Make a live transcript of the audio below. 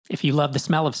If you love the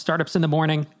smell of startups in the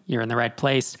morning, you're in the right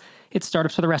place. It's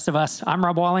Startups for the Rest of Us. I'm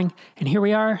Rob Walling, and here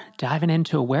we are diving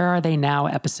into a Where Are They Now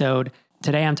episode.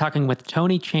 Today I'm talking with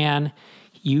Tony Chan.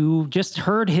 You just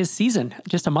heard his season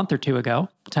just a month or two ago.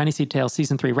 TinySeed Tales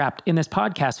Season 3 wrapped in this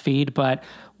podcast feed, but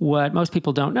what most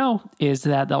people don't know is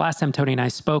that the last time Tony and I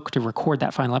spoke to record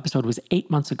that final episode was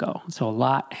 8 months ago. So a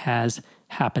lot has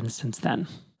happened since then.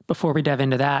 Before we dive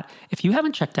into that, if you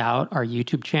haven't checked out our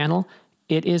YouTube channel,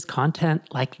 it is content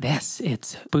like this.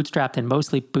 It's bootstrapped and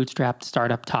mostly bootstrapped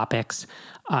startup topics.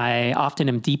 I often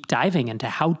am deep diving into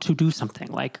how to do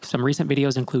something. Like some recent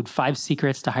videos include 5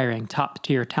 secrets to hiring top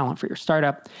tier talent for your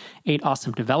startup, 8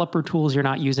 awesome developer tools you're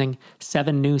not using,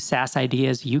 7 new SaaS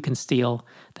ideas you can steal,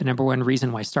 the #1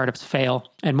 reason why startups fail,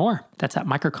 and more. That's at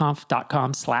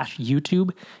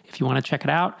microconf.com/YouTube. If you want to check it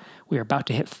out, we are about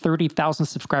to hit 30,000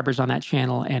 subscribers on that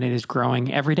channel, and it is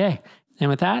growing every day. And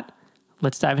with that,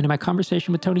 let's dive into my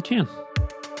conversation with Tony Chan.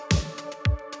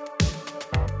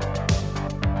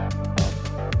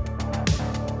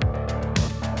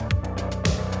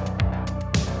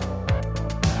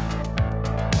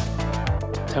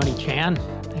 Tony Chan,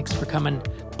 thanks for coming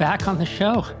back on the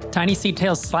show. TinySeed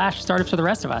Tales / Startups for the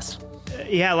Rest of Us.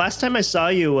 Yeah, last time I saw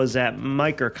you was at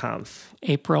MicroConf.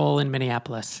 April in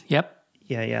Minneapolis. Yep.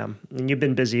 Yeah. And you've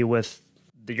been busy with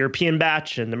the European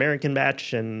batch and the American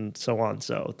batch and so on.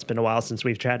 So it's been a while since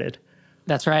we've chatted.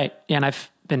 That's right. Yeah, and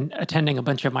I've been attending a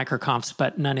bunch of MicroConfs,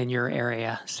 but none in your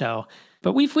area. So,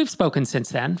 but we've spoken since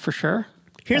then for sure.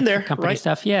 Here and there, company right?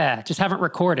 Stuff. Yeah, just haven't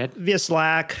recorded via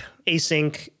Slack,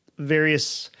 async,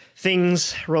 various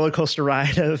things, roller coaster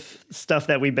ride of stuff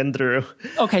that we've been through.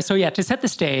 Okay, so yeah, to set the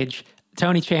stage,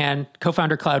 Tony Chan,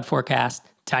 co-founder Cloud Forecast,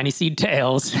 TinySeed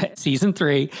Tales, Season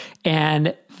 3,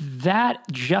 and that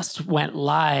just went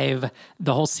live.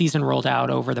 The whole season rolled out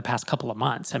over the past couple of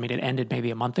months. I mean, it ended maybe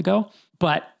a month ago.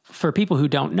 But for people who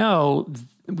don't know,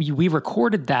 we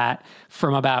recorded that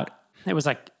from about, it was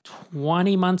like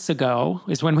 20 months ago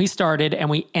is when we started, and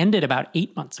we ended about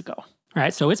 8 months ago.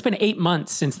 Right. So it's been 8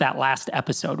 months since that last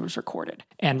episode was recorded.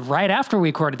 And right after we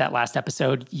recorded that last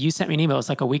episode, you sent me an email. It's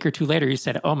like a week or two later. You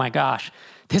said, oh my gosh,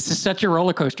 this is such a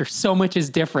roller coaster. So much is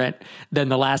different than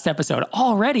the last episode.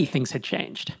 Already things had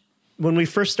changed. When we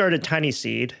first started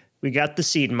TinySeed, we got the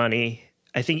seed money.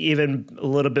 I think even a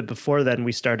little bit before then,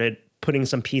 we started putting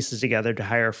some pieces together to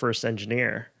hire our first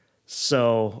engineer.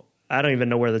 So I don't even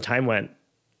know where the time went.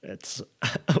 It's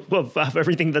well,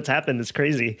 everything that's happened is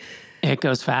crazy. It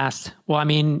goes fast. Well, I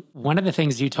mean, one of the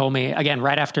things you told me, again,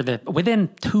 right after within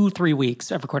 2-3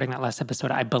 weeks of recording that last episode,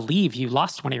 I believe you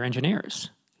lost one of your engineers.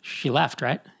 She left,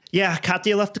 right? Yeah,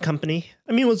 Katya left the company.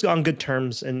 I mean, it was on good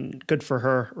terms and good for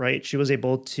her, right? She was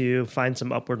able to find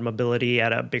some upward mobility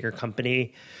at a bigger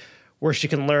company where she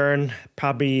can learn,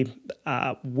 probably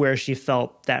where she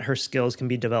felt that her skills can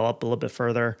be developed a little bit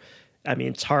further. I mean,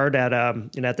 it's hard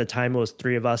at the time it was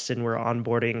 3 of us and we're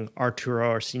onboarding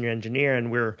Arturo, our senior engineer,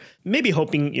 and we're maybe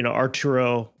hoping,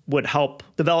 Arturo would help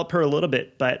develop her a little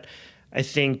bit. But I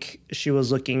think she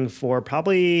was looking for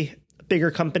probably a bigger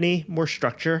company, more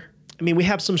structure. I mean, we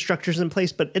have some structures in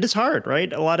place, but it is hard,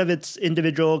 right? A lot of it's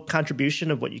individual contribution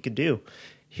of what you could do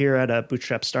here at a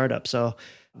bootstrap startup. So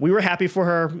we were happy for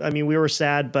her. I mean, we were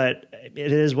sad, but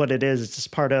it is what it is. It's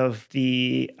just part of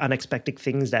the unexpected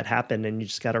things that happen, and you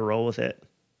just got to roll with it.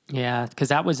 Yeah, because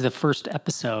that was the first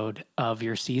episode of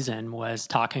your season, was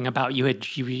talking about you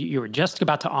were just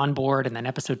about to onboard, and then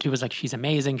episode 2 was like, she's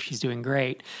amazing, she's doing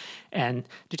great. And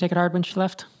did you take it hard when she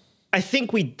left? I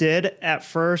think we did at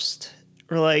first.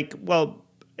 We're like, well,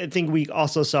 I think we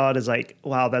also saw it as like,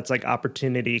 wow, that's like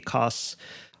opportunity costs.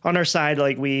 On our side,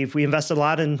 like we invested a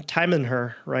lot in time in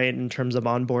her, right, in terms of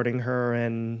onboarding her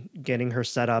and getting her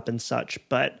set up and such.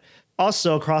 But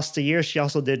also across the years, she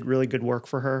also did really good work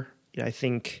for her. I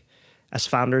think as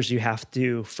founders, you have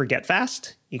to forget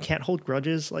fast. You can't hold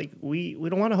grudges. Like we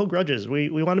don't want to hold grudges.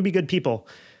 We want to be good people.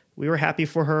 We were happy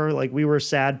for her. Like we were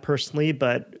sad personally,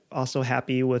 but also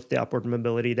happy with the upward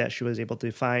mobility that she was able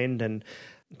to find. And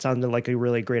it sounded like a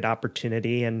really great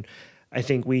opportunity. And I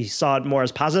think we saw it more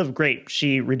as positive. Great.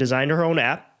 She redesigned her own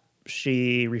app.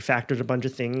 She refactored a bunch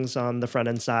of things on the front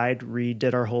end side,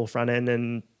 redid our whole front end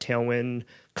and Tailwind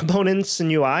components and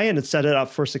UI, and it set it up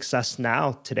for success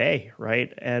now, today,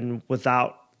 right? And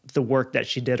without the work that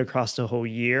she did across the whole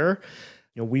year,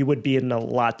 we would be in a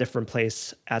lot different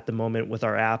place at the moment with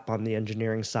our app on the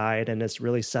engineering side. And it's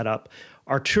really set up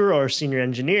Arturo, our senior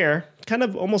engineer, kind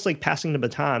of almost like passing the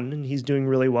baton, and he's doing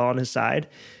really well on his side.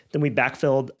 Then we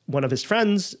backfilled one of his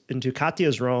friends into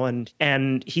Katya's role,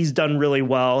 and he's done really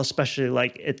well, especially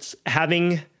like it's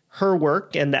having her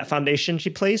work and that foundation she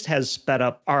placed has sped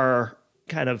up our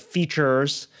kind of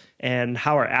features and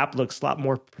how our app looks a lot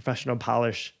more professional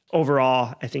polished.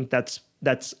 Overall, I think that's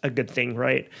a good thing,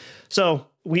 right? So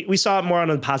we saw it more on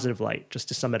a positive light, just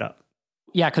to sum it up.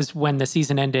 Yeah, because when the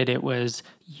season ended, it was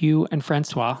you and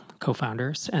Francois,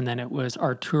 co-founders, and then it was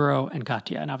Arturo and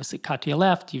Katya. And obviously Katya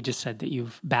left. You just said that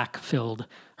you've backfilled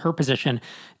her position.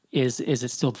 Is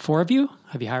it still 4 of you?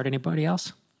 Have you hired anybody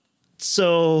else?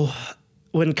 So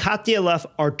when Katya left,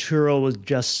 Arturo was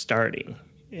just starting.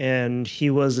 And he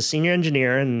was a senior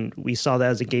engineer, and we saw that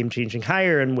as a game-changing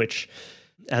hire in which,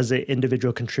 as an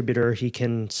individual contributor, he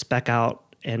can spec out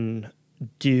and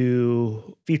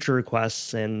do feature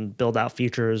requests and build out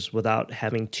features without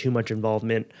having too much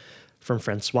involvement from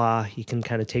Francois. He can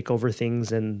kind of take over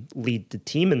things and lead the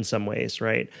team in some ways,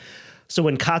 right? So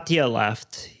when Katya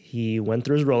left, he went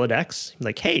through his Rolodex,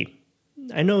 like, hey,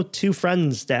 I know 2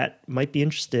 friends that might be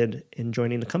interested in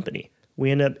joining the company.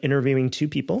 We ended up interviewing 2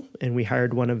 people, and we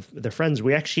hired one of their friends.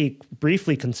 We actually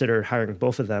briefly considered hiring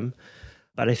both of them.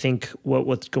 But I think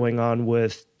what's going on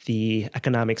with the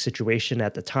economic situation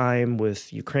at the time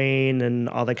with Ukraine and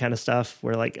all that kind of stuff,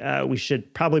 we're like, we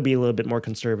should probably be a little bit more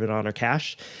conservative on our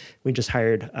cash. We just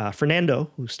hired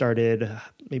Fernando, who started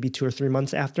maybe 2 or 3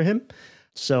 months after him.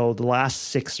 So the last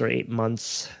 6 to 8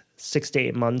 months,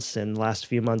 and the last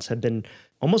few months have been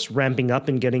almost ramping up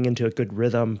and getting into a good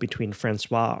rhythm between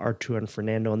Francois, Arturo, and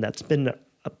Fernando. And that's been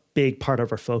a big part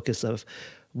of our focus of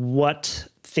what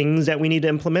things that we need to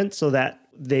implement so that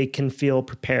they can feel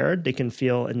prepared, they can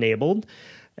feel enabled.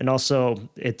 And also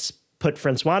it's put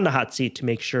Francois in the hot seat to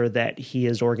make sure that he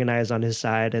is organized on his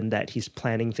side and that he's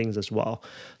planning things as well.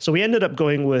 So we ended up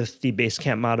going with the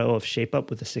Basecamp motto of shape up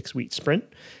with a 6-week sprint.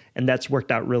 And that's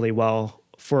worked out really well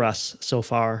for us so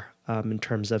far in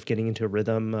terms of getting into a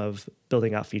rhythm of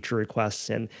building out feature requests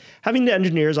and having the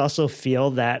engineers also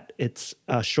feel that it's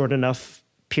a short enough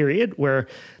period where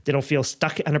they don't feel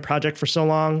stuck on a project for so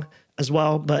long as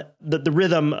well. But the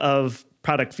rhythm of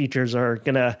product features are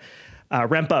going to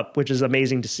ramp up, which is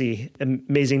amazing to see.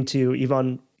 Amazing to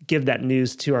even give that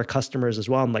news to our customers as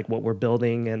well and like what we're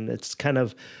building. And it's kind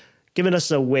of given us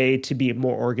a way to be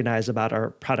more organized about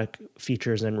our product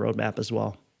features and roadmap as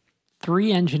well.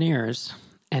 3 engineers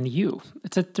and you.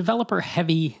 It's a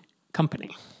developer-heavy company.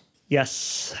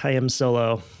 Yes, I am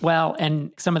solo. Well,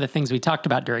 and some of the things we talked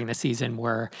about during the season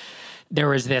were there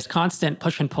was this constant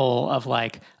push and pull of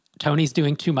like, Tony's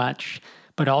doing too much,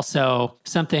 but also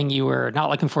something you were not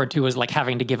looking forward to was like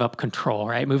having to give up control,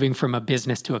 right? Moving from a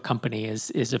business to a company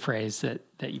is a phrase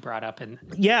that you brought up. And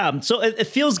yeah, so it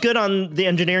feels good on the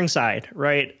engineering side,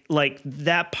 right? Like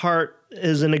that part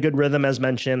is in a good rhythm as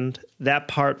mentioned. That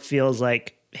part feels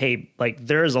like, hey, like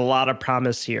there's a lot of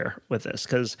promise here with this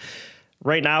because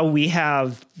right now we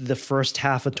have the first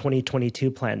half of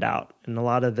 2022 planned out. And a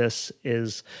lot of this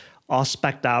is all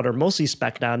spec'd out or mostly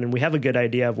spec'd out. And we have a good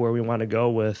idea of where we want to go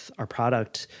with our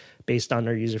product based on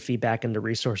our user feedback and the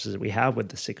resources that we have with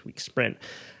the 6-week sprint.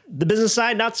 The business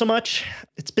side, not so much.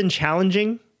 It's been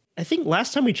challenging. I think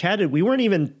last time we chatted, we weren't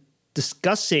even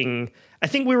discussing, I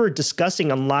think we were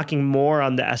discussing unlocking more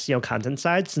on the SEO content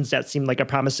side since that seemed like a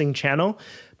promising channel.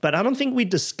 But I don't think we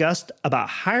discussed about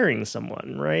hiring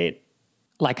someone, right?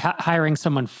 Like hiring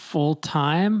someone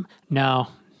full-time? No.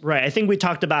 Right. I think we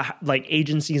talked about like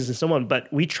agencies and so on,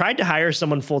 but we tried to hire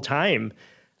someone full-time.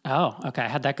 Oh, okay.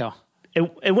 How'd that go?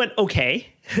 It went okay.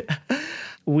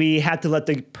 We had to let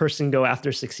the person go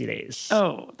after 60 days.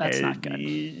 Oh, that's not good.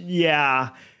 Yeah.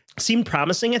 Seemed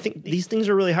promising. I think these things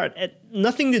are really hard.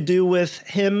 Nothing to do with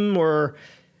him or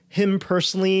him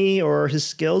personally or his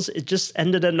skills. It just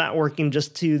ended up not working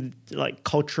just to like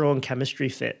cultural and chemistry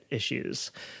fit issues.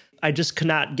 I just could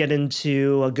not get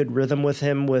into a good rhythm with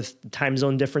him with time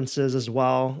zone differences as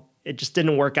well. It just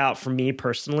didn't work out for me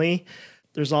personally.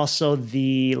 There's also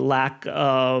the lack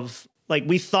of, like,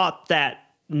 we thought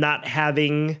that not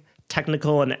having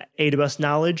technical and AWS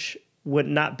knowledge would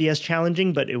not be as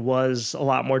challenging, but it was a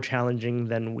lot more challenging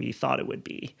than we thought it would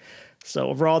be. So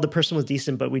overall, the person was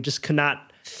decent, but we just could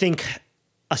not think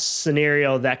a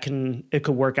scenario that it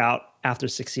could work out after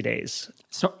 60 days.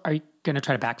 So are you going to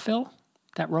try to backfill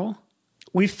that role?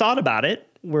 We've thought about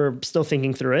it. We're still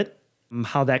thinking through it,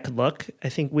 how that could look. I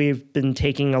think we've been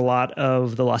taking a lot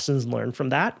of the lessons learned from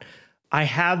that. I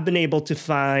have been able to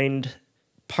find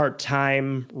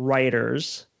part-time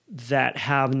writers that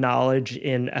have knowledge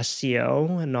in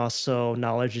SEO and also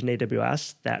knowledge in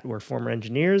AWS that were former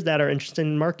engineers that are interested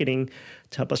in marketing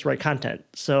to help us write content.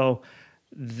 So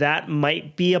that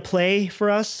might be a play for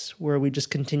us where we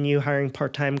just continue hiring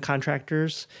part-time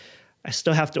contractors I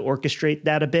still have to orchestrate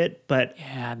that a bit, but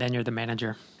yeah, then you're the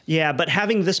manager. Yeah, but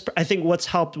having this, I think what's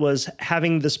helped was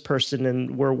having this person,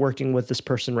 and we're working with this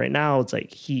person right now. It's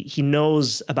like he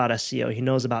knows about SEO, he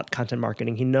knows about content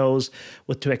marketing, he knows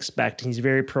what to expect. He's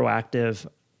very proactive.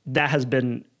 That has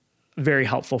been very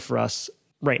helpful for us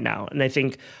right now. And I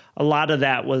think a lot of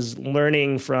that was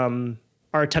learning from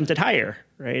our attempted hire,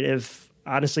 right? If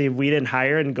we didn't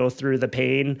hire and go through the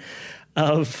pain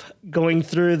of going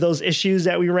through those issues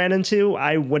that we ran into,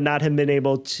 I would not have been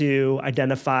able to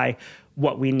identify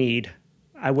what we need.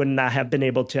 I would not have been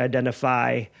able to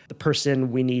identify the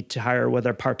person we need to hire,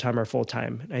 whether part-time or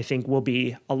full-time. And I think we'll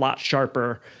be a lot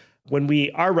sharper when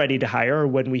we are ready to hire or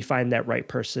when we find that right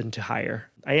person to hire.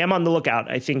 I am on the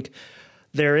lookout. I think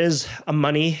there is a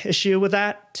money issue with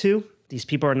that too. These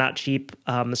people are not cheap,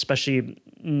 especially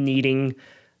needing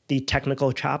the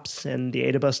technical chops and the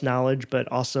AWS knowledge, but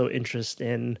also interest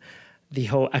in the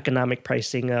whole economic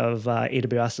pricing of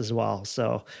AWS as well.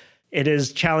 So it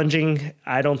is challenging.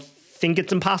 I don't think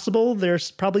it's impossible.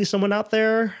 There's probably someone out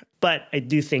there, but I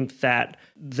do think that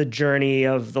the journey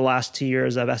of the last 2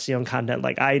 years of SEO and content,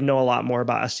 like I know a lot more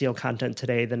about SEO content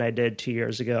today than I did 2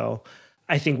 years ago.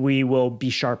 I think we will be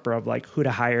sharper of like who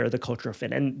to hire, the cultural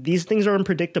fit. And these things are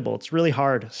unpredictable. It's really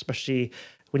hard, especially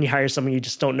when you hire someone, you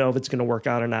just don't know if it's going to work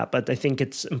out or not. But I think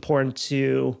it's important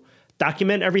to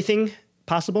document everything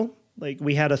possible. Like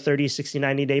we had a 30, 60,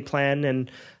 90-day plan,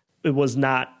 and it was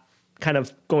not kind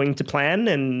of going to plan,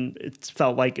 and it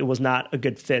felt like it was not a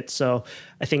good fit. So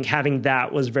I think having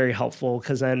that was very helpful,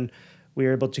 because then we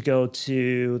were able to go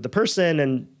to the person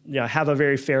and have a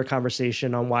very fair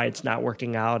conversation on why it's not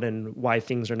working out and why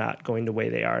things are not going the way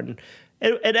they are. And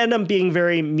it ended up being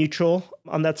very mutual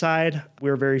on that side.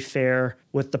 We were very fair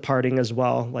with the parting as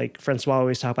well. Like Francois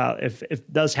always talk about, if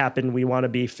it does happen, we want to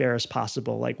be fair as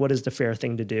possible. Like what is the fair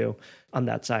thing to do on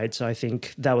that side? So I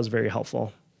think that was very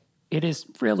helpful. It is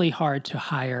really hard to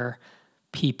hire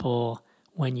people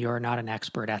when you're not an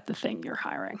expert at the thing you're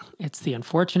hiring. It's the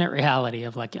unfortunate reality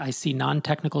of like, I see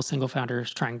non-technical single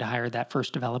founders trying to hire that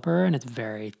first developer, and it's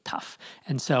very tough.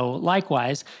 And so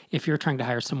likewise, if you're trying to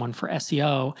hire someone for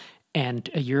SEO and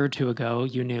a year or two ago,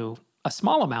 you knew a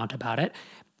small amount about it,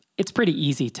 it's pretty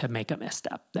easy to make a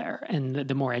misstep there. And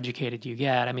the more educated you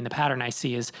get, I mean, the pattern I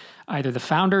see is either the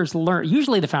founders learn,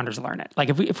 usually the founders learn it. Like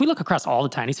if we look across all the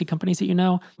TinySeed companies that you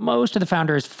know, most of the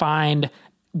founders find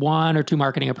one or two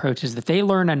marketing approaches that they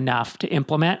learn enough to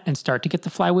implement and start to get the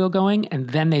flywheel going. And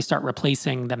then they start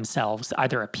replacing themselves,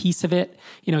 either a piece of it.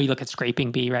 You look at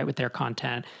Scraping Bee, right, with their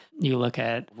content. You look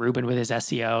at Ruben with his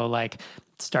SEO, like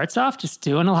starts off just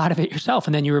doing a lot of it yourself.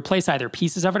 And then you replace either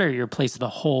pieces of it or you replace the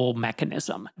whole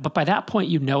mechanism. But by that point,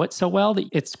 you know it so well that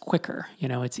it's quicker,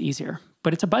 it's easier.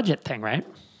 But it's a budget thing, right?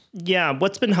 Yeah,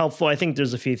 what's been helpful, I think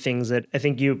there's a few things that I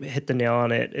think you hit the nail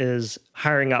on it, is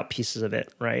hiring out pieces of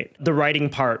it, right? The writing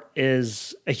part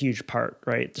is a huge part,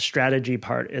 right? The strategy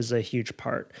part is a huge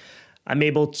part. I'm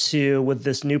able to, with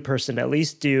this new person, at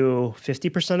least do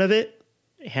 50% of it,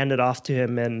 hand it off to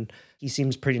him, and he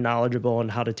seems pretty knowledgeable on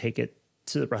how to take it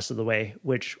to the rest of the way,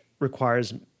 which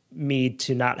requires me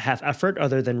to not have effort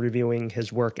other than reviewing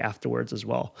his work afterwards as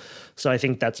well. So I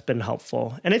think that's been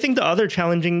helpful. And I think the other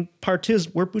challenging part too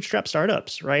is we're bootstrap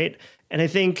startups, right? And I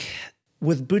think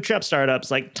with bootstrap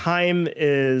startups, like time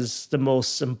is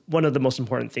one of the most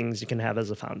important things you can have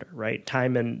as a founder, right?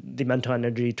 Time and the mental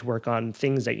energy to work on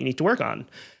things that you need to work on.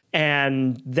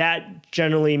 And that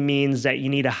generally means that you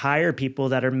need to hire people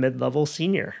that are mid-level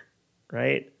senior,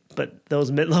 right? But those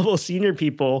mid-level senior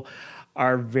people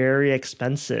are very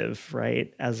expensive,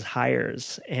 right, as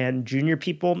hires. And junior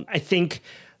people, I think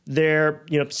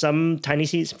some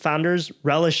TinySeed founders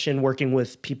relish in working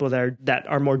with people that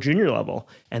are more junior level,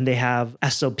 and they have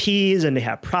SOPs and they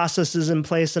have processes in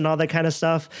place and all that kind of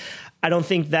stuff. I don't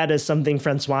think that is something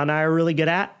Francois and I are really good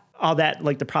at, all that,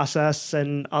 like the process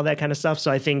and all that kind of stuff.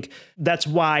 So I think that's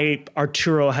why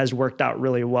Arturo has worked out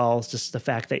really well. It's just the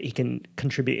fact that he can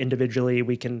contribute individually.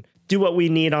 We can do what we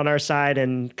need on our side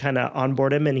and kind of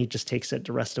onboard him, and he just takes it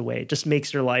the rest of the way. It just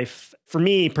makes your life, for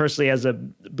me personally as a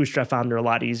bootstrap founder, a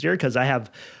lot easier because I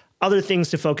have other things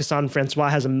to focus on. Francois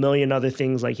has a million other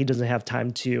things, like he doesn't have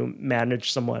time to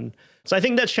manage someone. So I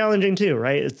think that's challenging too,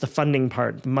 right? It's the funding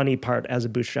part, the money part as a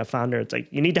bootstrap founder. It's like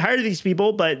you need to hire these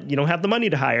people, but you don't have the money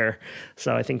to hire.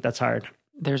 So I think that's hard.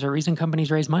 There's a reason companies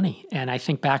raise money. And I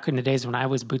think back in the days when I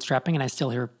was bootstrapping, and I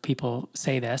still hear people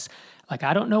say this, like,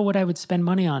 I don't know what I would spend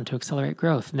money on to accelerate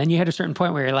growth. And then you hit a certain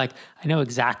point where you're like, I know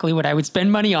exactly what I would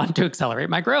spend money on to accelerate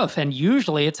my growth. And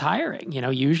usually it's hiring,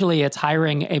 usually it's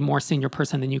hiring a more senior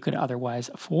person than you could otherwise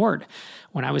afford.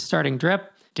 When I was starting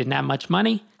Drip, Didn't have much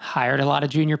money, hired a lot of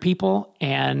junior people,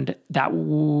 and that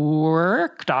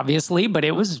worked, obviously, but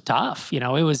it was tough. It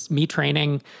was me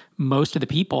training most of the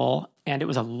people, and it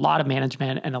was a lot of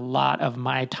management and a lot of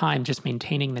my time just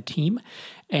maintaining the team.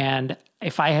 And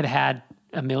if I had had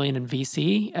 $1 million in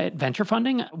VC at venture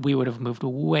funding, we would have moved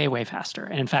way, way faster.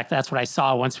 And in fact, that's what I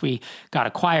saw once we got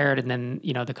acquired. And then,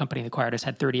 the company that acquired us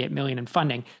had $38 million in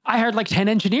funding. I hired like 10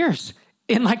 engineers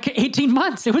in like 18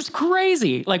 months. It was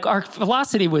crazy. Like our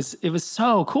velocity was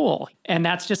so cool. And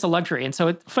that's just a luxury. And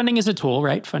so funding is a tool,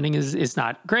 right? Funding is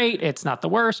not great. It's not the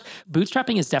worst.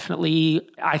 Bootstrapping is definitely,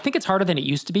 I think it's harder than it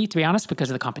used to be honest, because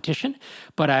of the competition.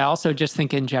 But I also just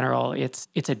think in general, it's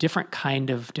a different kind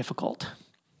of difficult.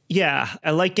 Yeah,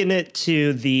 I liken it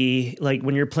to like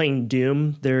when you're playing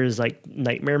Doom, there's like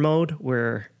nightmare mode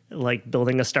where like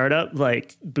building a startup,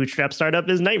 like bootstrap startup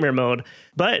is nightmare mode.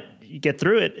 But you get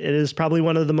through it. It is probably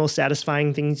one of the most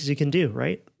satisfying things you can do,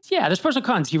 right? Yeah, there's pros and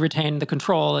cons. You retain the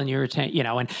control and you retain,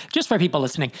 and just for people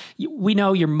listening, we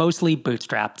know you're mostly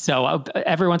bootstrapped. So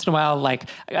every once in a while, like,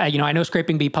 I know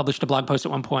Scraping Bee published a blog post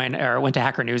at one point or went to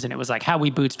Hacker News and it was like how we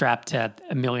bootstrapped to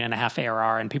 $1.5 million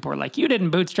ARR. And people were like, you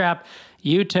didn't bootstrap.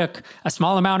 You took a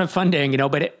small amount of funding,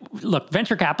 but look,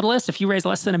 venture capitalists, if you raise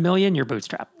less than $1 million, you're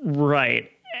bootstrapped. Right.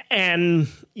 And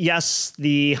yes,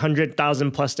 the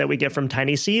 100,000 plus that we get from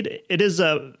TinySeed, it is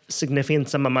a significant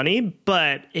sum of money,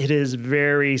 but it is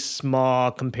very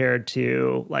small compared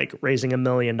to like raising $1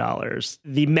 million.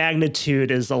 The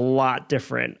magnitude is a lot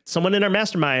different. Someone in our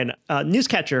mastermind,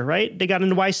 Newscatcher, right? They got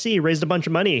into YC, raised a bunch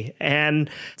of money, and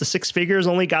the 6 figures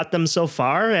only got them so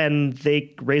far, and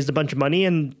they raised a bunch of money,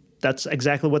 and that's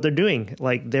exactly what they're doing.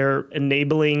 Like they're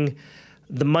enabling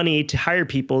the money to hire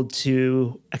people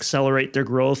to accelerate their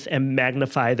growth and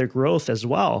magnify their growth as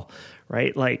well,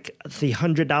 right? Like the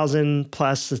 100,000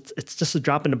 plus, it's just a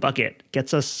drop in the bucket.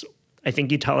 Gets us, I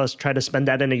think you tell us, try to spend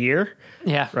that in a year.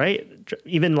 Yeah. Right?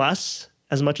 Even less,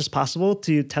 as much as possible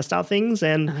to test out things.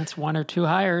 And that's 1 or 2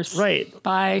 hires. Right.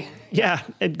 Bye. Yeah.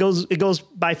 It goes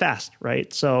by fast,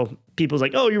 right? So people's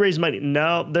like, oh, you raised money.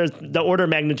 No, the order of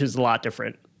magnitude is a lot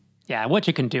different. Yeah, what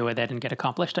you can do with it and get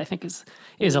accomplished, I think, is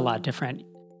a lot different.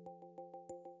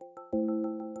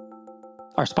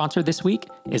 Our sponsor this week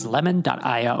is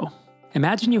Lemon.io.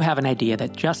 Imagine you have an idea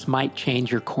that just might change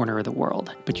your corner of the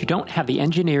world, but you don't have the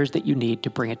engineers that you need to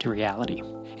bring it to reality.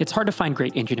 It's hard to find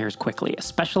great engineers quickly,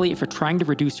 especially if you're trying to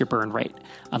reduce your burn rate,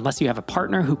 unless you have a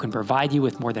partner who can provide you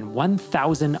with more than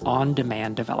 1,000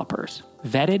 on-demand developers.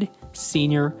 Vetted,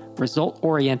 senior,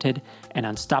 result-oriented, and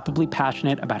unstoppably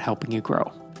passionate about helping you grow.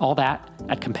 All that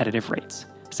at competitive rates.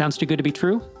 Sounds too good to be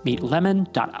true? Meet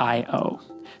Lemon.io.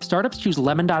 Startups choose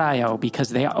Lemon.io because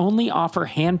they only offer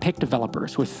hand-picked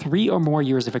developers with 3 or more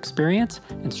years of experience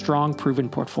and strong, proven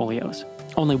portfolios.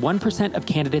 Only 1% of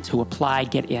candidates who apply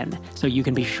get in, so you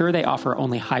can be sure they offer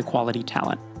only high-quality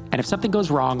talent. And if something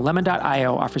goes wrong,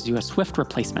 Lemon.io offers you a swift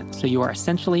replacement, so you are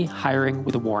essentially hiring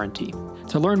with a warranty.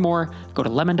 To learn more, go to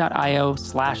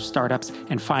lemon.io/startups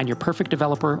and find your perfect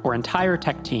developer or entire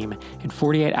tech team in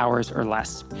 48 hours or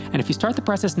less. And if you start the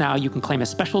process now, you can claim a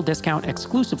special discount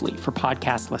exclusively for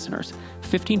podcast listeners,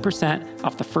 15%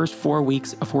 off the first 4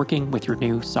 weeks of working with your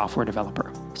new software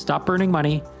developer. Stop burning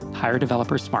money, hire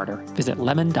developers smarter. Visit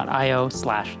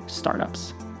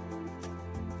lemon.io/startups.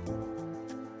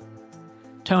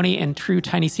 Tony, in true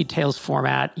TinySeed Tales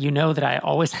format, you know that I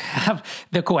always have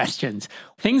the questions.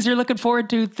 Things you're looking forward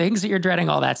to, things that you're dreading,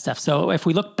 all that stuff. So if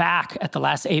we look back at the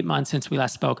last 8 months since we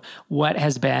last spoke, what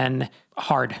has been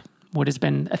hard? What has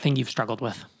been a thing you've struggled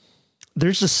with?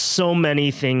 There's just so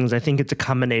many things. I think it's a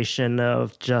combination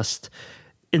of just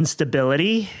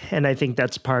instability. And I think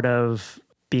that's part of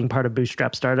being part of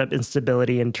Bootstrap Startup,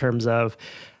 instability in terms of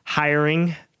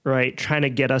hiring, right? Trying to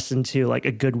get us into like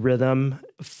a good rhythm,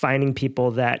 finding people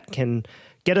that can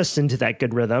get us into that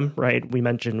good rhythm, right? We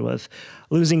mentioned with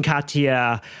losing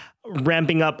Katya,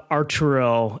 ramping up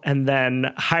Arturo, and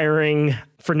then hiring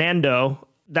Fernando.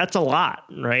 That's a lot,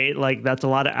 right? Like that's a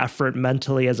lot of effort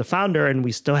mentally as a founder, and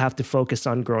we still have to focus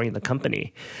on growing the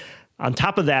company. On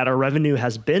top of that, our revenue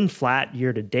has been flat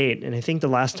year to date. And I think the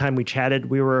last time we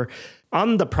chatted, we were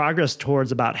on the progress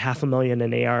towards about $500,000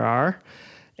 in ARR.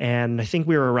 And I think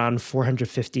we were around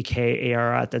 450K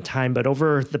ARR at the time. But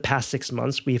over the past 6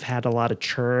 months, we've had a lot of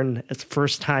churn. It's the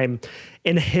first time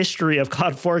in the history of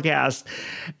Cloud Forecast.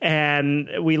 And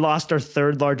we lost our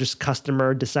 3rd largest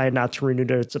customer, decided not to renew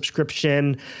their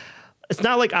subscription. It's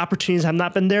not like opportunities have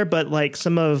not been there, but like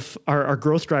some of our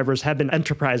growth drivers have been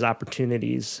enterprise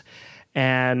opportunities.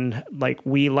 And like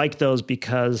we like those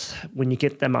because when you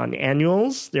get them on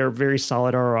annuals, they're very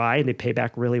solid ROI and they pay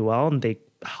back really well and they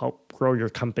help grow your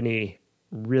company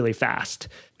really fast.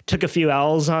 took a few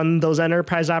L's on those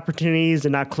enterprise opportunities,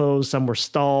 did not close. Some were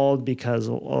stalled because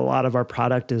a lot of our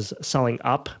product is selling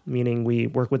up, meaning we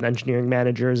work with engineering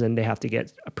managers and they have to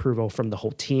get approval from the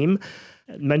whole team.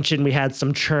 Mentioned we had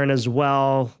some churn as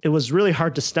well. It was really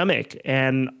hard to stomach.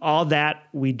 And all that,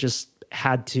 we just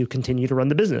had to continue to run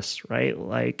the business, right?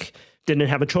 Like, didn't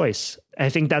have a choice. I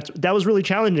think that was really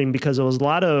challenging because it was a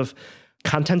lot of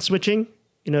content switching,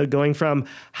 going from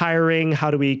hiring,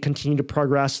 how do we continue to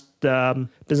progress the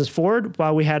business forward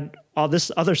while we had all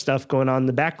this other stuff going on in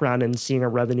the background and seeing our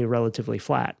revenue relatively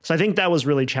flat. So I think that was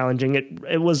really challenging.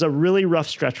 It was a really rough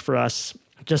stretch for us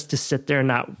just to sit there and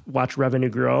not watch revenue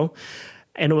grow.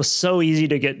 And it was so easy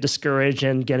to get discouraged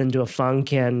and get into a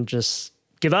funk and just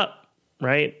give up,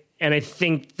 right? And I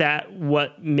think that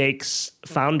what makes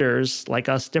founders like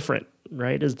us different,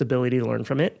 right, is the ability to learn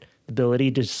from it, the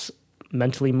ability to just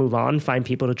mentally move on, find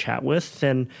people to chat with,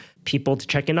 and people to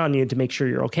check in on you to make sure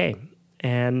you're okay.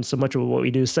 And so much of what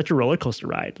we do is such a roller coaster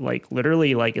ride, like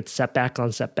literally like it's setback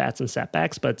on setbacks and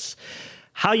setbacks, but it's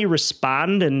how you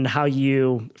respond and how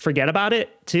you forget about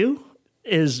it too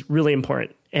is really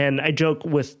important. And I joke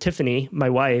with Tiffany, my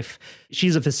wife,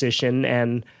 she's a physician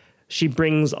and she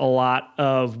brings a lot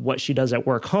of what she does at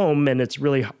work home. And it's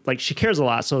really like she cares a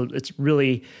lot. So it's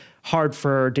really hard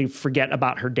for her to forget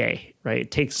about her day, right?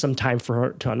 It takes some time for her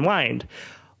to unwind.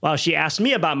 While she asked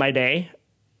me about my day,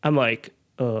 I'm like,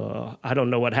 I don't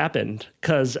know what happened.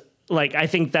 Because like, I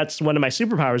think that's one of my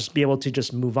superpowers, to be able to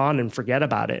just move on and forget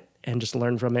about it and just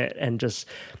learn from it and just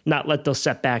not let those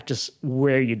setbacks just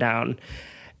wear you down.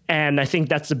 And I think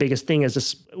that's the biggest thing is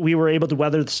just we were able to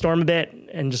weather the storm a bit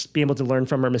and just be able to learn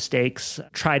from our mistakes,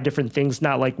 try different things,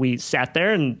 not like we sat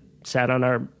there and sat on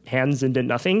our hands and did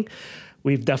nothing.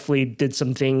 We've definitely did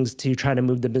some things to try to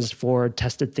move the business forward,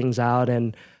 tested things out,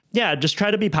 and yeah, just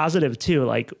try to be positive too.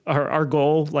 Like our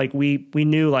goal, like we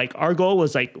knew like our goal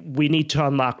was like we need to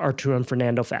unlock Arturo and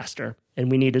Fernando faster, and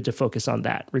we needed to focus on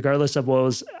that. Regardless of what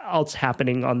was else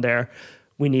happening on there,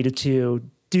 we needed to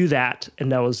do that,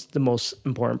 and that was the most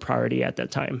important priority at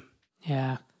that time.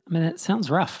 Yeah. I mean, it sounds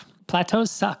rough. Plateaus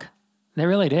suck. They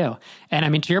really do. And I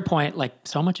mean, to your point, like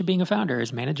so much of being a founder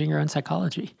is managing your own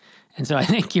psychology. And so I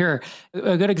think you're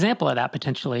a good example of that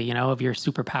potentially, of your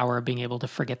superpower of being able to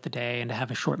forget the day and to have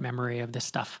a short memory of this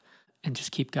stuff and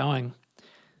just keep going.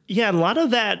 Yeah, and a lot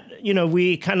of that,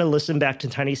 we kind of listened back to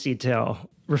TinySeed too.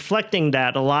 Reflecting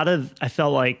that, I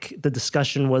felt like the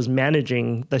discussion was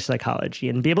managing the psychology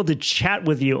and be able to chat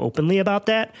with you openly about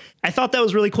that. I thought that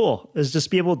was really cool. Is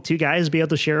just two guys be able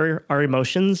to share our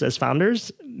emotions as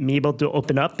founders, be able to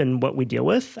open up and what we deal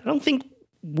with. I don't think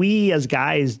we as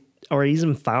guys or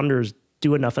even founders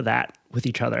do enough of that with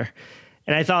each other.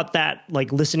 And I thought that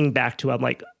like listening back to,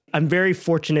 I'm very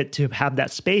fortunate to have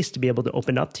that space to be able to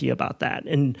open up to you about that.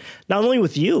 And not only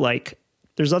with you, like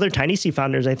there's other TinySeed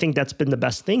founders. I think that's been the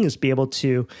best thing is be able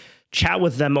to chat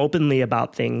with them openly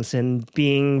about things and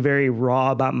being very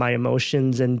raw about my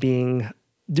emotions and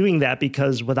doing that,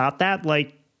 because without that,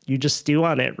 like you just stew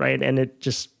on it, right? And it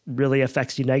just really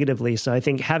affects you negatively. So I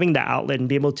think having that outlet and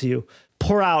be able to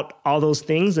pour out all those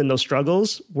things and those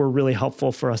struggles were really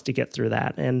helpful for us to get through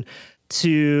that. And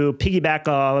to piggyback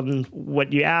on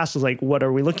what you asked is like, what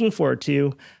are we looking forward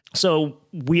to? So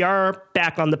we are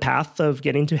back on the path of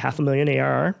getting to $500,000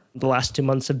 ARR. The last 2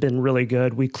 months have been really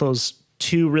good. We closed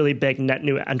 2 really big net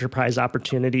new enterprise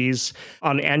opportunities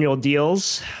on annual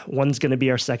deals. One's going to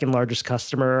be our second largest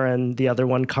customer, and the other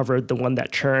one covered the one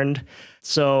that churned.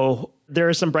 So there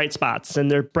are some bright spots,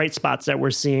 and there are bright spots that we're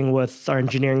seeing with our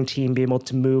engineering team being able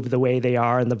to move the way they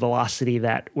are and the velocity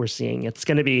that we're seeing. It's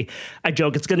going to be, I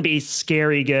joke, it's going to be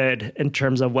scary good in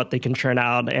terms of what they can churn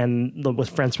out and with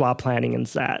Francois planning and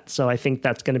that. So I think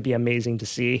that's going to be amazing to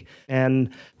see. And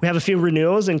we have a few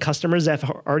renewals and customers that have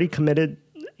already committed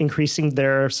increasing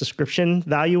their subscription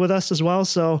value with us as well.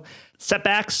 So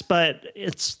setbacks, but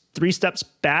it's 3 steps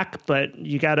back, but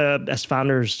you got to, as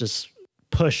founders, just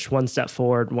push one step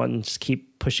forward, just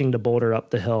keep pushing the boulder up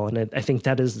the hill. And I think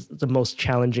that is the most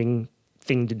challenging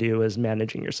thing to do, is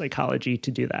managing your psychology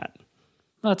to do that.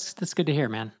 Well, that's good to hear,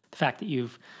 man. The fact that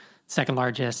you've second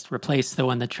largest, replaced the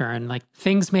one that churned, like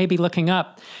things may be looking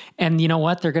up. And you know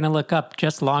what? They're going to look up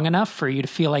just long enough for you to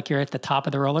feel like you're at the top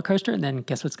of the roller coaster. And then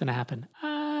guess what's going to happen?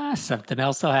 Something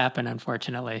else will happen,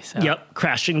 unfortunately. So. Yep.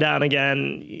 Crashing down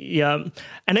again. Yep.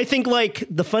 And I think like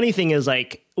the funny thing is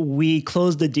like we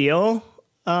closed the deal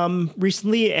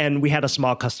recently and we had a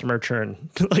small customer churn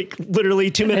like literally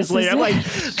 2 minutes later. I'm like,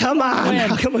 come on,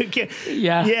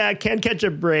 I can't catch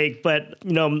a break. But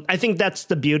I think that's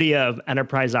the beauty of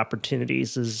enterprise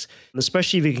opportunities is,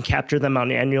 especially if you can capture them on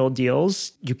annual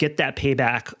deals, you get that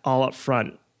payback all up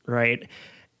front. Right.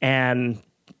 And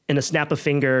in a snap of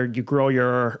finger, you grow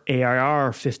your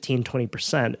ARR 15,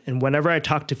 20%. And whenever I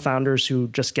talk to founders who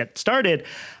just get started,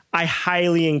 I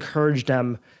highly encourage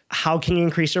them, how can you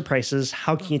increase your prices?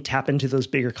 How can you tap into those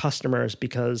bigger customers?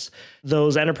 Because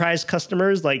those enterprise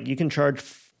customers, like you can charge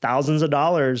thousands of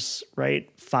dollars, right?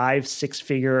 5,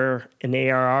 6-figure in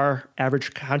ARR,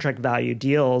 average contract value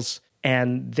deals,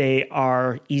 and they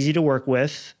are easy to work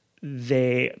with.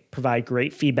 They provide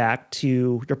great feedback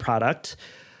to your product,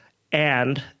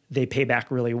 and they pay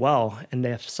back really well, and they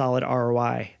have solid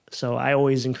ROI. So I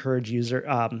always encourage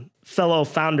fellow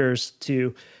founders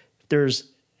to, if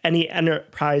there's any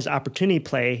enterprise opportunity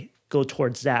play, go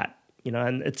towards that,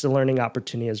 and it's a learning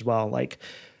opportunity as well. Like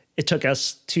it took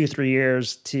us 2-3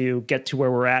 years to get to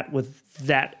where we're at with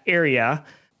that area,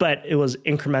 but it was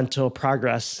incremental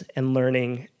progress and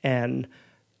learning and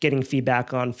getting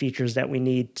feedback on features that we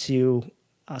need to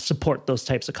support those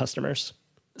types of customers.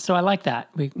 So I like that.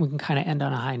 We can kind of end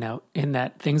on a high note in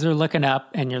that things are looking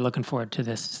up and you're looking forward to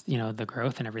this, the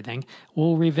growth and everything.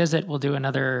 We'll revisit. We'll do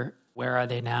another Where Are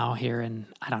They Now here. And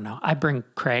I don't know. I bring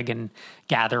Craig and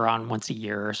Gather on once a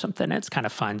year or something. It's kind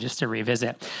of fun just to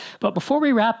revisit. But before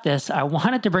we wrap this, I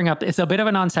wanted to bring up, it's a bit of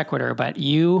a non sequitur, but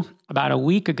about a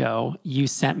week ago, you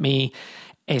sent me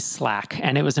a Slack,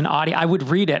 and it was an audio. I would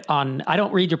read it I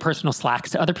don't read your personal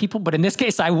Slacks to other people, but in this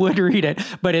case, I would read it.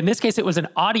 But in this case, it was an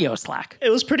audio Slack.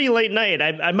 It was pretty late night.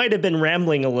 I might have been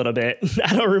rambling a little bit.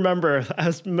 I don't remember.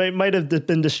 Might have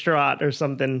been distraught or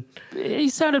something. You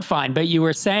sounded fine, but you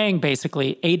were saying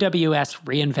basically AWS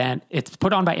reInvent. It's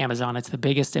put on by Amazon. It's the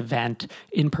biggest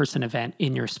in-person event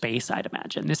in your space, I'd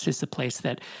imagine. This is the place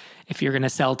that if you're going to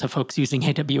sell to folks using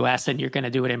AWS and you're going to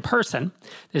do it in person,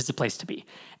 this is the place to be.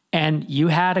 And you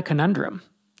had a conundrum.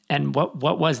 And what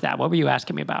was that? What were you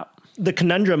asking me about? The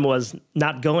conundrum was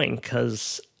not going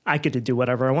because I get to do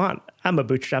whatever I want. I'm a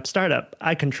bootstrap startup.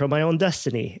 I control my own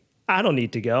destiny. I don't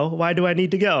need to go. Why do I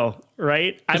need to go?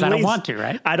 Right? Because I don't want to,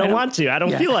 right? I don't want to. I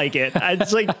don't feel like it.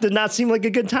 It's like, did not seem like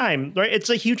a good time, right? It's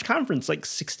a huge conference, like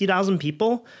 60,000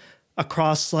 people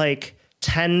across like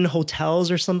 10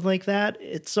 hotels or something like that.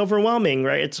 It's overwhelming,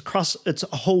 right? It's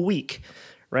a whole week.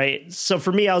 Right. So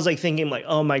for me, I was like thinking like,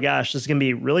 oh my gosh, this is going to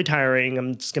be really tiring.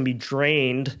 I'm just going to be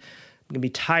drained. I'm going to be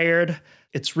tired.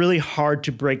 It's really hard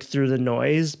to break through the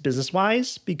noise business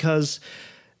wise because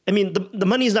the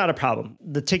money is not a problem.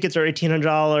 The tickets are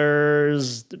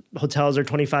 $1,800. The hotels are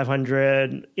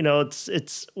 $2,500.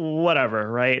 It's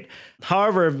whatever, right?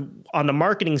 However, on the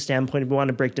marketing standpoint, if we want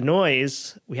to break the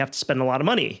noise, we have to spend a lot of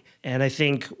money. And I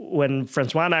think when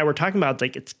Francois and I were talking about,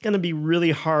 like, it's going to be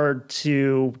really hard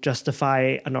to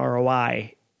justify an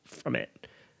ROI from it,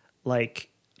 like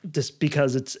just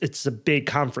because it's a big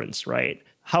conference, right?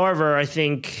 However, I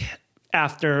think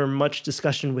after much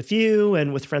discussion with you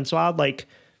and with Francois, like,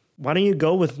 why don't you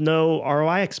go with no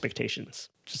ROI expectations?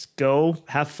 Just go,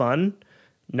 have fun,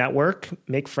 network,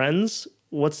 make friends.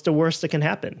 What's the worst that can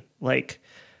happen? Like,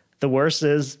 the worst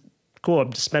is, cool, I'll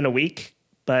just spend a week,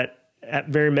 but at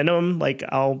very minimum, like,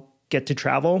 I'll get to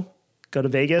travel, go to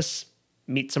Vegas,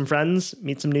 meet some friends,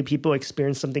 meet some new people,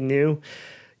 experience something new,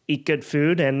 eat good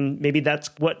food, and maybe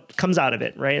that's what comes out of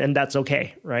it, right? And that's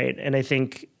okay, right? And I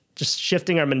think just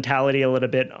shifting our mentality a little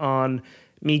bit on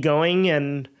me going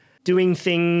and doing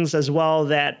things as well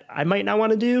that I might not want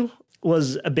to do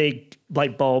was a big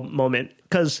light bulb moment.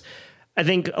 Because I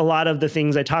think a lot of the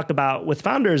things I talk about with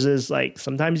founders is like,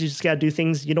 sometimes you just got to do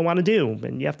things you don't want to do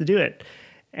and you have to do it.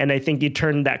 And I think you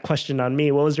turned that question on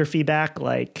me. What was your feedback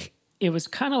like? It was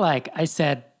kind of like I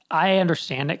said, I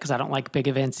understand it because I don't like big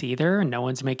events either, and no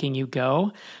one's making you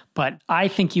go. But I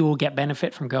think you will get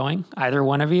benefit from going, either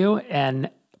one of you.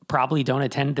 And probably don't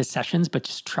attend the sessions, but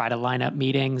just try to line up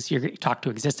meetings. You talk to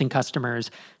existing customers,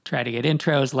 try to get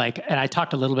intros. And I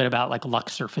talked a little bit about like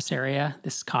Lux surface area,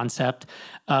 this concept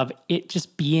of it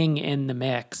just being in the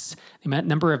mix. The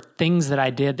number of things that I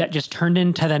did that just turned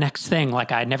into the next thing.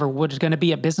 Like I never was going to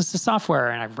be a business of software.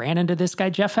 And I ran into this guy,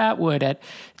 Jeff Atwood, at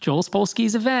Joel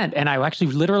Spolsky's event. And I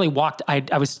actually literally walked,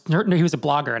 I was certain he was a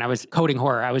blogger and I was coding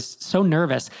horror. I was so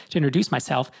nervous to introduce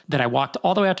myself that I walked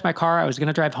all the way out to my car. I was going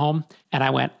to drive home and I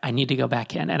went, I need to go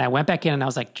back in. And I went back in and I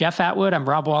was like, Jeff Atwood, I'm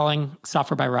Rob Walling,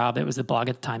 Software by Rob. It was the blog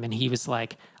at the time. And he was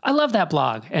like, I love that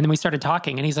blog. And then we started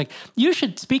talking and he's like, you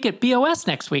should speak at BOS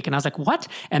next week. And I was like, what?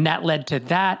 And that led to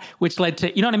that, which led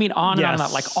to, you know what I mean? On and on and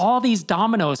on. Like all these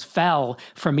dominoes fell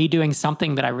from me doing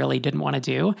something that I really didn't want to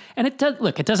do. And it does,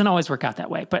 look, it doesn't always work out that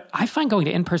way, but I find going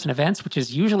to in-person events, which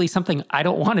is usually something I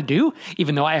don't want to do,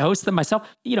 even though I host them myself,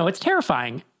 it's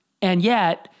terrifying. And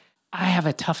yet I have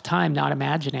a tough time not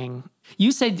imagining.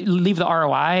 You said leave the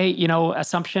ROI,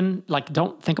 assumption, like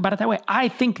don't think about it that way. I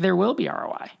think there will be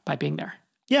ROI by being there.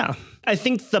 Yeah. I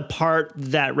think the part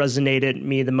that resonated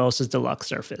me the most is the Lux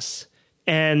surface.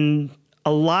 And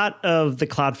a lot of the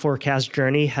cloud forecast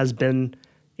journey has been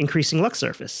increasing Lux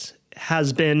surface,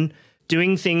 has been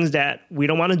doing things that we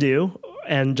don't want to do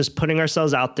and just putting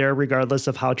ourselves out there regardless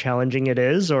of how challenging it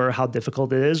is or how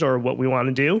difficult it is or what we want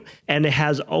to do. And it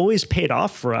has always paid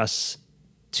off for us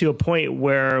to a point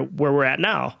where we're at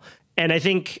now. And I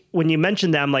think when you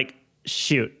mentioned that, I'm like,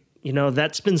 shoot,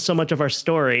 that's been so much of our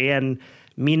story, and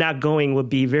me not going would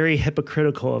be very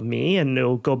hypocritical of me. And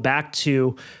it'll go back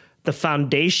to the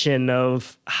foundation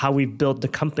of how we've built the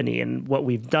company and what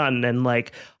we've done. And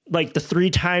like the 3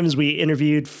 times we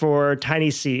interviewed for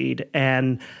TinySeed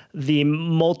and the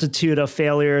multitude of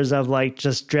failures of like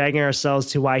just dragging ourselves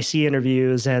to YC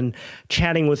interviews and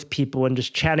chatting with people and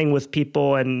just trying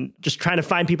to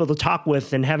find people to talk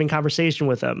with and having conversation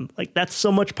with them. Like that's so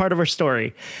much part of our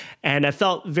story. And I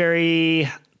felt very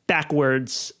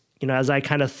backwards, as I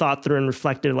kind of thought through and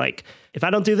reflected, like, if I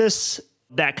don't do this,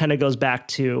 that kind of goes back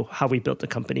to how we built the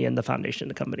company and the foundation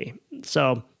of the company.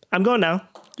 So I'm going now.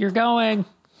 You're going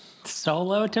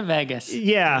solo to Vegas.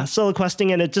 Yeah, solo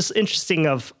questing. And it's just interesting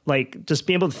of like just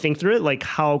being able to think through it, like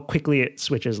how quickly it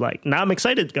switches. Like now I'm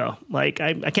excited to go. Like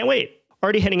I can't wait.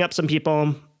 Already hitting up some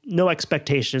people, no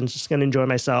expectations, just going to enjoy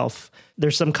myself.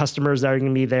 There's some customers that are going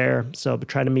to be there. So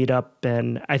try to meet up.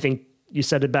 And I think you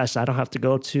said it best. I don't have to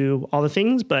go to all the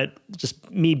things, but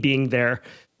just me being there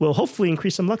will hopefully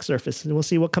increase some Lux surface, and we'll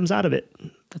see what comes out of it.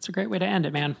 That's a great way to end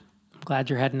it, man. I'm glad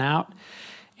you're heading out,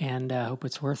 and hope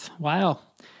it's worthwhile.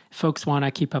 If folks want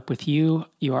to keep up with you,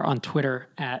 you are on Twitter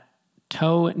at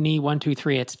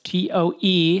ToeKnee123. It's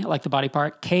TOE, like the body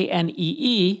part,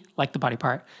 KNEE, like the body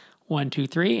part,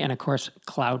 123, and of course,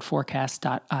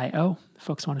 cloudforecast.io. If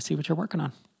folks want to see what you're working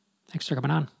on. Thanks for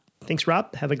coming on. Thanks,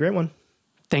 Rob. Have a great one.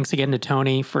 Thanks again to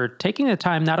Tony for taking the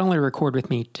time not only to record with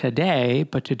me today,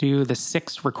 but to do the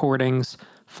 6 recordings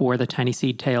for the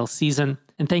TinySeed Tales season.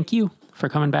 And thank you for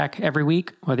coming back every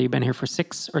week, whether you've been here for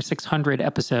 6 or 600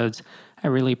 episodes. I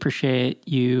really appreciate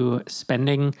you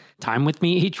spending time with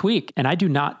me each week. And I do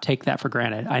not take that for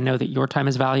granted. I know that your time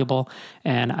is valuable,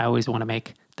 and I always want to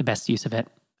make the best use of it.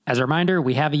 As a reminder,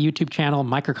 we have a YouTube channel,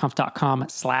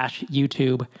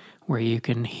 microconf.com/YouTube, where you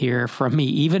can hear from me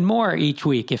even more each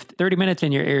week. If 30 minutes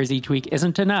in your ears each week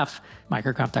isn't enough,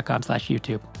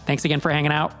 microconf.com/YouTube. Thanks again for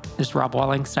hanging out. This is Rob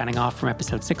Walling signing off from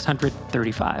episode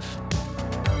 635.